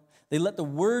down, they let the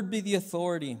word be the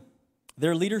authority.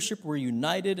 Their leadership were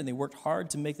united, and they worked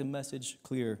hard to make the message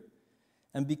clear.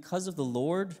 And because of the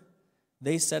Lord,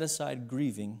 they set aside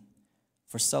grieving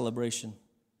for celebration.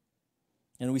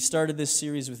 And we started this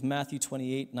series with Matthew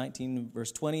 28:19,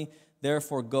 verse 20.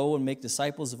 Therefore, go and make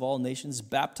disciples of all nations,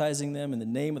 baptizing them in the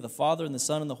name of the Father and the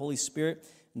Son and the Holy Spirit,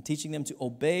 and teaching them to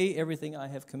obey everything I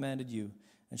have commanded you.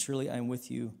 And surely I am with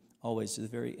you always to the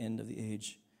very end of the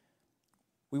age.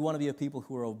 We want to be a people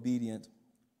who are obedient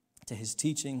to his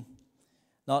teaching,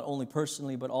 not only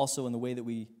personally, but also in the way that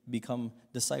we become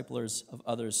disciplers of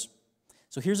others.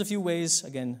 So here's a few ways,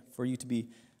 again, for you to be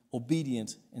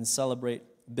obedient and celebrate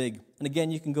big. And again,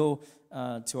 you can go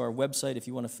to our website if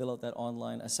you want to fill out that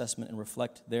online assessment and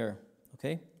reflect there,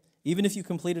 okay? Even if you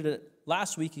completed it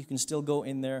last week, you can still go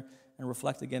in there and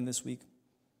reflect again this week,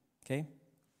 okay?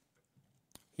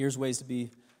 Here's ways to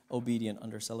be obedient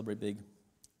under Celebrate Big.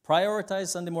 Prioritize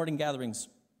Sunday morning gatherings.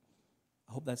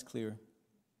 I hope that's clear.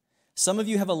 Some of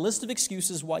you have a list of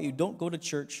excuses why you don't go to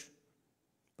church,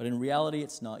 but in reality,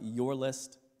 it's not your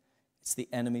list. It's the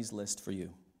enemy's list for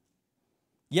you.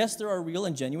 Yes, there are real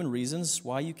and genuine reasons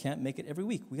why you can't make it every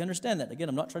week. We understand that. Again,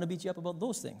 I'm not trying to beat you up about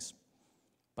those things.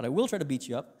 But I will try to beat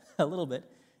you up a little bit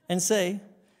and say,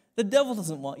 the devil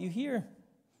doesn't want you here.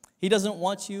 He doesn't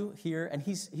want you here, and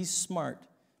he's smart.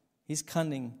 He's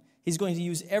cunning. He's going to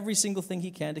use every single thing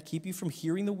he can to keep you from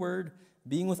hearing the word,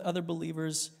 being with other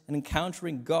believers, and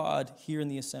encountering God here in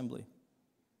the assembly.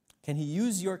 Can he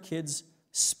use your kids'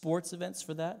 sports events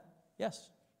for that? Yes.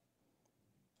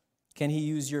 Can he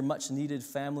use your much-needed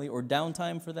family or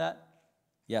downtime for that?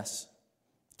 Yes.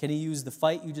 Can he use the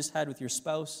fight you just had with your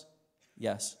spouse?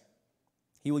 Yes.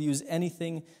 He will use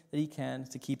anything that he can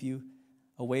to keep you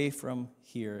away from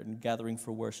here and gathering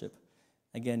for worship.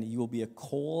 Again, you will be a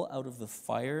coal out of the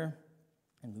fire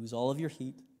and lose all of your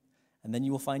heat, and then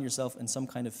you will find yourself in some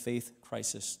kind of faith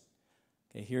crisis.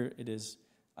 Okay, here it is.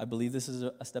 I believe this is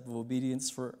a step of obedience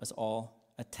for us all.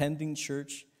 Attending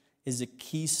church is a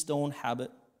keystone habit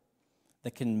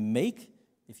that can make,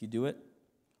 if you do it,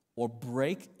 or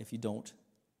break, if you don't,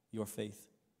 your faith.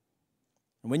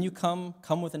 And when you come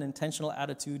with an intentional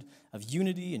attitude of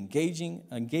unity, engagement,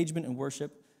 and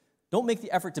worship. Don't make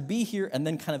the effort to be here and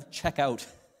then kind of check out.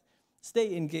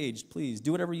 Stay engaged, please.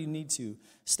 Do whatever you need to.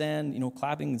 Stand,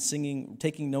 clapping and singing,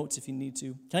 taking notes if you need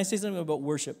to. Can I say something about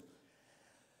worship?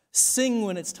 Sing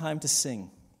when it's time to sing.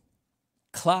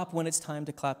 Clap when it's time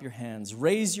to clap your hands.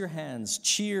 Raise your hands.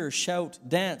 Cheer, shout,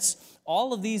 dance.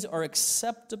 All of these are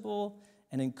acceptable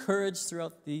and encouraged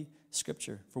throughout the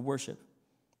Scripture for worship.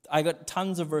 I got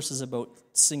tons of verses about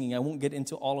singing. I won't get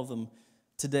into all of them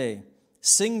today.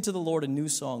 Sing to the Lord a new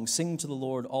song. Sing to the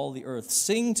Lord, all the earth.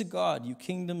 Sing to God, you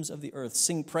kingdoms of the earth.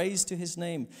 Sing praise to his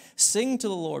name. Sing to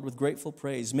the Lord with grateful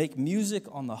praise. Make music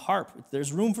on the harp.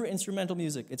 There's room for instrumental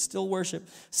music. It's still worship.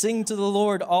 Sing to the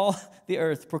Lord, all the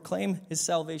earth. Proclaim his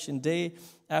salvation day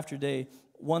after day.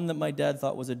 One that my dad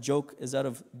thought was a joke is out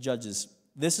of Judges.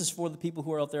 This is for the people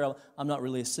who are out there. I'm not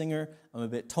really a singer. I'm a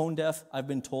bit tone deaf. I've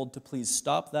been told to please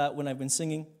stop that when I've been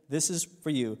singing. This is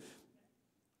for you.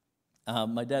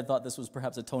 My dad thought this was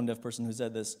perhaps a tone-deaf person who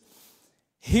said this.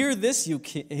 Hear this, you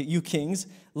kings.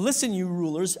 Listen, you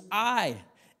rulers.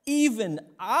 Even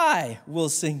I will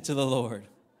sing to the Lord.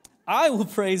 I will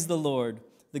praise the Lord,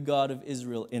 the God of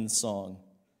Israel, in song.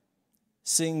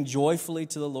 Sing joyfully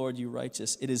to the Lord, you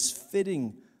righteous. It is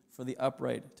fitting for the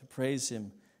upright to praise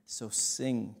him. So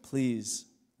sing, please.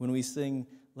 When we sing,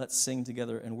 let's sing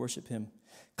together and worship him.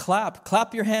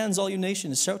 Clap your hands, all you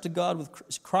nations. Shout to God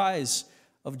with cries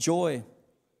of joy.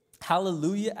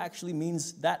 Hallelujah actually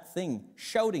means that thing.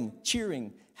 Shouting,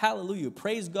 cheering, hallelujah.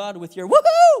 Praise God with your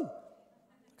woohoo!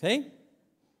 Okay?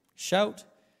 Shout.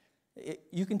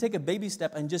 You can take a baby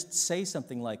step and just say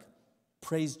something like,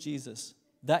 praise Jesus.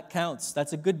 That counts.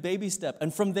 That's a good baby step.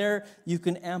 And from there, you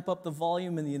can amp up the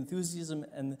volume and the enthusiasm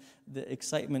and the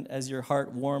excitement as your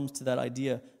heart warms to that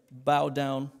idea. Bow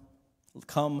down.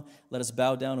 Come, let us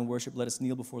bow down and worship. Let us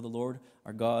kneel before the Lord,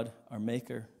 our God, our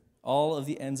Maker. All of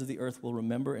the ends of the earth will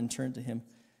remember and turn to him.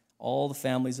 All the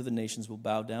families of the nations will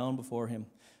bow down before him.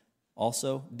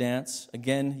 Also, dance.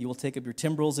 Again, you will take up your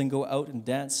timbrels and go out and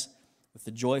dance with the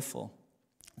joyful.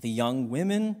 The young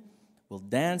women will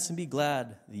dance and be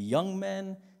glad. The young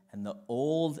men and the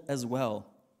old as well.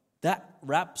 That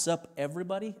wraps up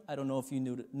everybody. I don't know if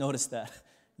you noticed that.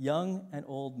 Young and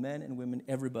old, men and women,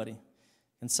 everybody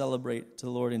can celebrate to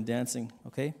the Lord in dancing,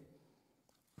 okay?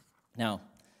 Now,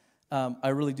 I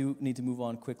really do need to move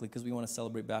on quickly because we want to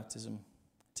celebrate baptism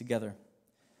together.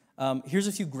 Here's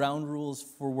a few ground rules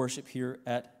for worship here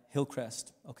at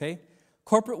Hillcrest, okay?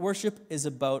 Corporate worship is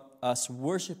about us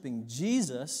worshiping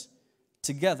Jesus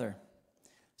together.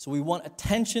 So we want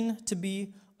attention to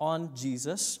be on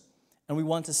Jesus, and we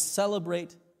want to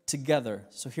celebrate together.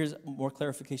 So here's more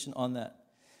clarification on that.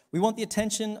 We want the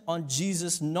attention on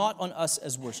Jesus, not on us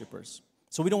as worshipers.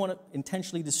 So we don't want to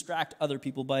intentionally distract other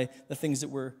people by the things that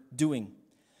we're doing.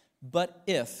 But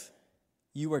if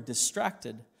you are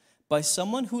distracted by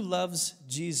someone who loves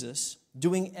Jesus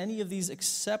doing any of these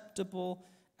acceptable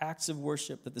acts of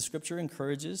worship that the Scripture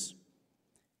encourages,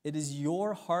 it is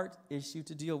your heart issue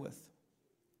to deal with.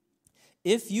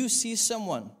 If you see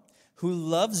someone who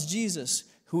loves Jesus,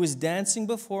 who is dancing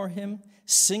before him,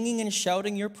 singing and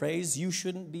shouting your praise, you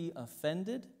shouldn't be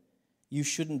offended. You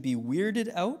shouldn't be weirded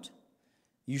out.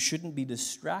 You shouldn't be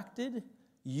distracted.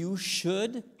 You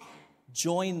should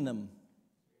join them.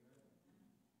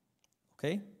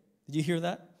 Okay? Did you hear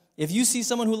that? If you see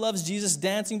someone who loves Jesus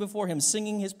dancing before him,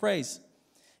 singing his praise,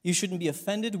 you shouldn't be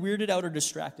offended, weirded out, or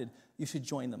distracted. You should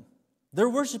join them. They're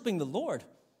worshiping the Lord.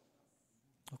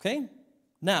 Okay?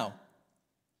 Now,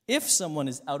 if someone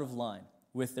is out of line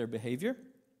with their behavior,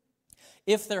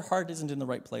 if their heart isn't in the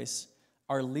right place,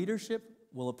 our leadership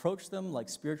will approach them like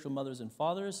spiritual mothers and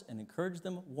fathers and encourage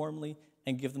them warmly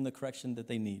and give them the correction that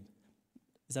they need.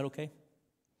 Is that okay?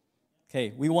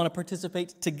 Okay, we want to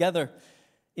participate together.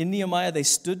 In Nehemiah, they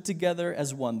stood together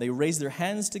as one. They raised their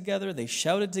hands together. They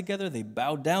shouted together. They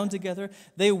bowed down together.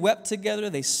 They wept together.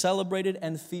 They celebrated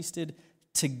and feasted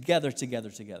together.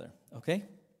 Okay?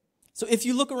 So if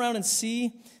you look around and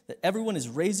see that everyone is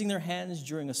raising their hands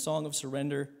during a song of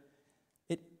surrender,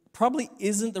 it probably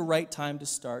isn't the right time to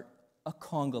start a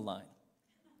conga line.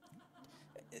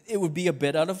 It would be a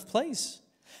bit out of place.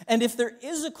 And if there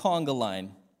is a conga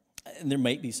line, and there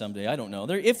might be someday, I don't know.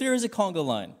 If there is a conga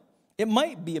line, it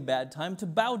might be a bad time to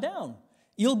bow down.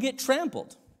 You'll get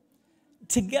trampled.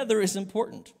 Together is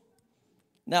important.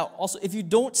 Now, also, if you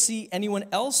don't see anyone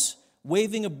else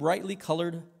waving a brightly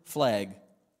colored flag,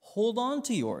 hold on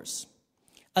to yours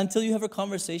until you have a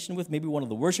conversation with maybe one of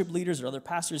the worship leaders or other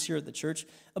pastors here at the church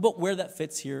about where that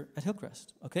fits here at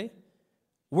Hillcrest, okay?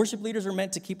 Worship leaders are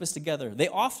meant to keep us together. They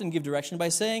often give direction by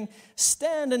saying,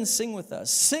 stand and sing with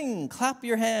us. Sing, clap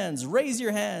your hands, raise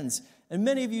your hands. And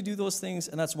many of you do those things,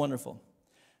 and that's wonderful.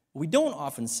 We don't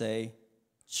often say,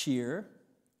 cheer,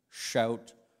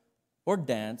 shout, or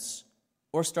dance,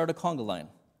 or start a conga line.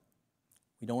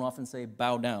 We don't often say,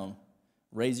 bow down,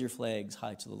 raise your flags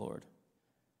high to the Lord.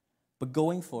 But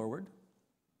going forward,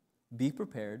 be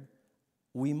prepared,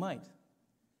 we might.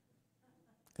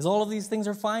 Because all of these things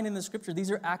are fine in the Scripture. These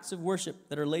are acts of worship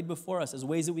that are laid before us as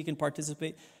ways that we can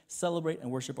participate, celebrate, and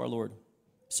worship our Lord.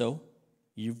 So,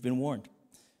 you've been warned.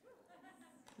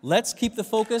 Let's keep the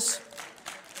focus.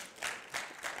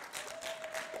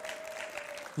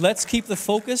 Let's keep the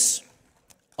focus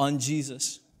on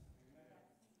Jesus.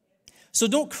 So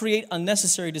don't create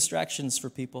unnecessary distractions for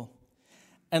people.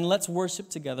 And let's worship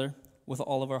together with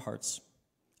all of our hearts.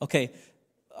 Okay,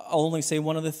 I'll only say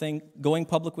one other thing. Going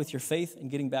public with your faith and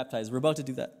getting baptized. We're about to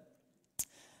do that.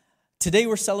 Today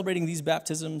we're celebrating these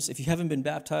baptisms. If you haven't been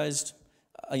baptized,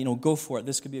 go for it.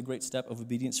 This could be a great step of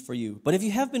obedience for you. But if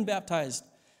you have been baptized,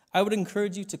 I would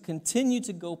encourage you to continue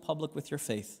to go public with your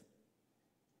faith.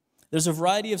 There's a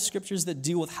variety of scriptures that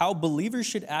deal with how believers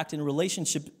should act in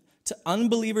relationship to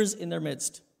unbelievers in their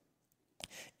midst.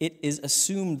 It is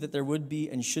assumed that there would be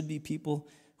and should be people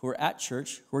who are at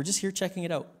church who are just here checking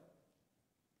it out.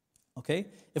 Okay?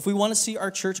 If we want to see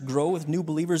our church grow with new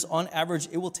believers, on average,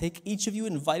 it will take each of you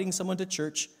inviting someone to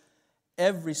church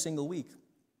every single week.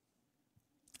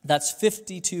 That's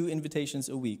 52 invitations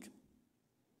a week.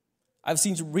 I've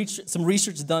seen some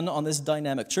research done on this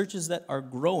dynamic. Churches that are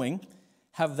growing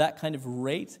have that kind of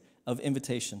rate of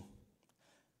invitation.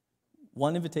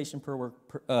 One invitation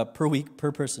per week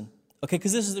per person. Okay,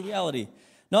 because this is the reality.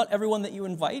 Not everyone that you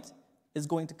invite is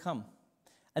going to come.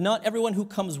 And not everyone who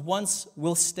comes once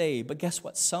will stay. But guess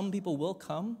what? Some people will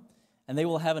come, and they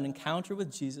will have an encounter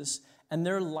with Jesus, and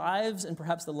their lives, and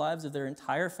perhaps the lives of their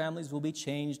entire families, will be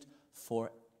changed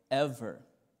forever.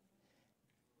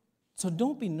 So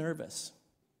don't be nervous,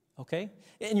 okay?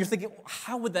 And you're thinking,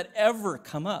 how would that ever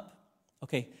come up?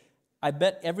 Okay, I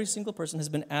bet every single person has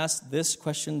been asked this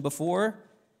question before.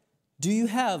 Do you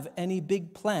have any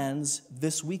big plans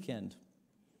this weekend?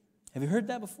 Have you heard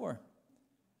that before?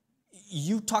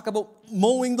 You talk about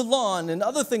mowing the lawn and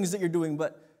other things that you're doing,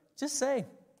 but just say,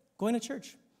 going to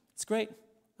church. It's great.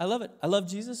 I love it. I love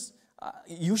Jesus.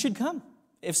 You should come.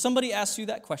 If somebody asks you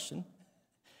that question,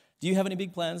 do you have any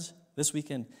big plans this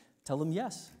weekend? Tell them,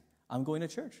 yes, I'm going to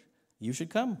church. You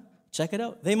should come. Check it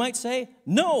out. They might say,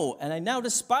 no, and I now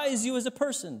despise you as a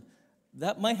person.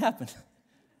 That might happen,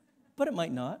 but it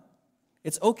might not.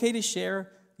 It's okay to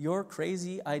share your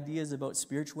crazy ideas about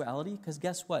spirituality, because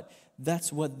guess what?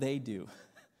 That's what they do.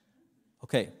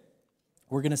 Okay,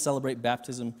 we're going to celebrate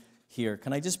baptism here.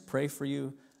 Can I just pray for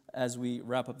you as we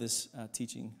wrap up this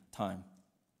teaching time?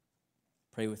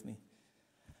 Pray with me.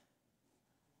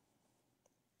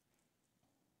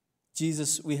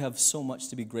 Jesus, we have so much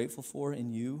to be grateful for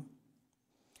in you.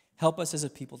 Help us as a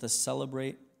people to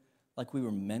celebrate like we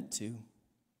were meant to.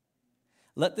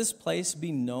 Let this place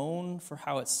be known for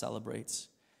how it celebrates,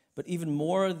 but even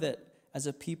more that as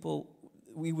a people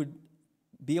we would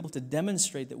be able to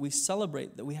demonstrate that we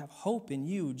celebrate, that we have hope in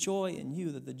you, joy in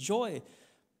you, that the joy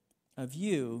of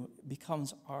you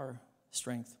becomes our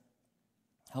strength.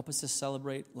 Help us to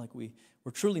celebrate like we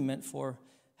were truly meant for.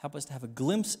 Help us to have a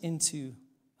glimpse into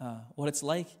what it's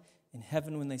like in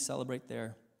heaven when they celebrate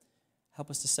there. Help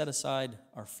us to set aside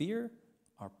our fear,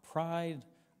 our pride,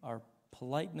 our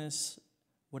politeness,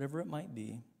 whatever it might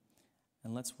be,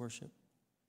 and let's worship.